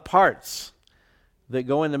lot of parts that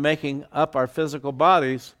go into making up our physical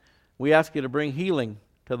bodies. We ask you to bring healing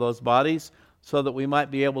to those bodies so that we might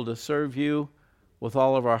be able to serve you with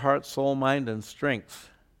all of our heart, soul, mind, and strength.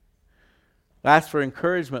 I ask for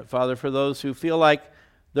encouragement, Father, for those who feel like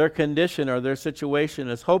their condition or their situation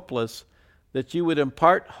is hopeless, that you would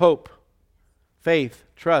impart hope, faith,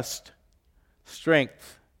 trust,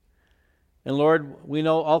 strength. And Lord, we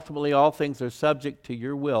know ultimately all things are subject to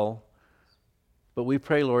your will, but we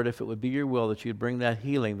pray, Lord, if it would be your will, that you'd bring that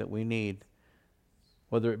healing that we need,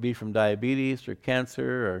 whether it be from diabetes or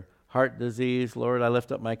cancer or heart disease. Lord, I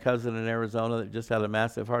lift up my cousin in Arizona that just had a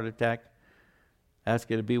massive heart attack. Ask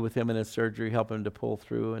you to be with him in his surgery, help him to pull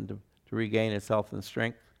through and to regain his health and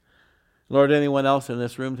strength. Lord, anyone else in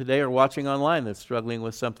this room today or watching online that's struggling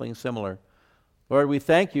with something similar, Lord, we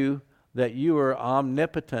thank you that you are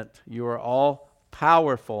omnipotent. You are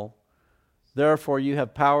all-powerful. Therefore, you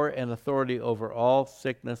have power and authority over all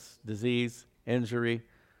sickness, disease, injury.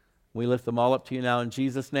 We lift them all up to you now in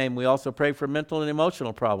Jesus' name. We also pray for mental and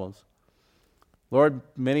emotional problems. Lord,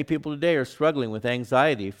 many people today are struggling with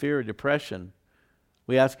anxiety, fear, depression.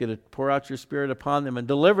 We ask you to pour out your Spirit upon them and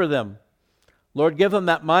deliver them. Lord, give them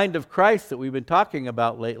that mind of Christ that we've been talking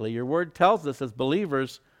about lately. Your word tells us as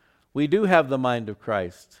believers, we do have the mind of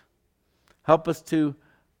Christ. Help us to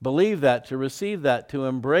believe that, to receive that, to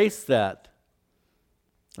embrace that,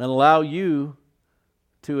 and allow you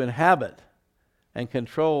to inhabit and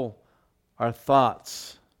control our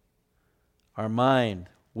thoughts, our mind,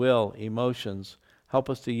 will, emotions. Help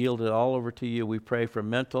us to yield it all over to you. We pray for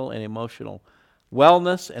mental and emotional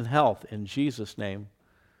wellness and health in Jesus' name.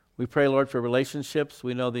 We pray, Lord, for relationships.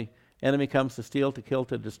 We know the enemy comes to steal, to kill,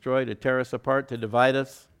 to destroy, to tear us apart, to divide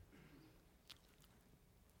us.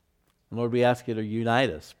 And Lord, we ask you to unite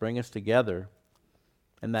us, bring us together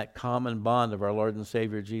in that common bond of our Lord and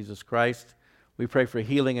Savior Jesus Christ. We pray for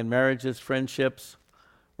healing in marriages, friendships,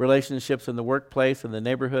 relationships in the workplace, in the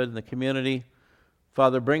neighborhood, in the community.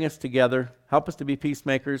 Father, bring us together. Help us to be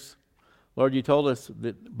peacemakers. Lord, you told us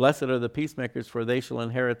that blessed are the peacemakers, for they shall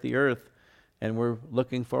inherit the earth. And we're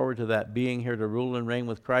looking forward to that, being here to rule and reign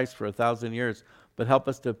with Christ for 1,000 years. But help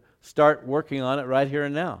us to start working on it right here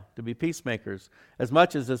and now, to be peacemakers. As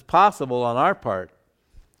much as is possible on our part,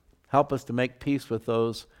 help us to make peace with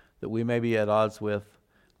those that we may be at odds with.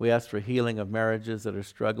 We ask for healing of marriages that are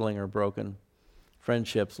struggling or broken,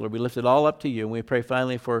 friendships. Lord, we lift it all up to you. And we pray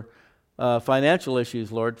finally for financial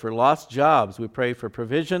issues, Lord, for lost jobs. We pray for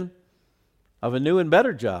provision of a new and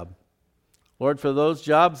better job. Lord, for those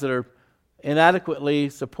jobs that are inadequately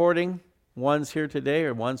supporting ones here today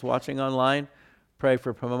or ones watching online, pray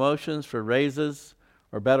for promotions, for raises,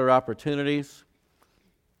 or better opportunities.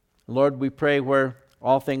 Lord, we pray where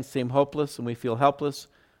all things seem hopeless and we feel helpless,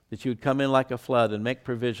 that you would come in like a flood and make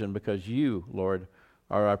provision, because you, Lord,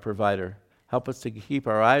 are our provider. Help us to keep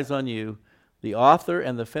our eyes on you, the author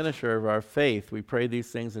and the finisher of our faith. We pray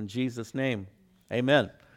these things in Jesus' name. Amen.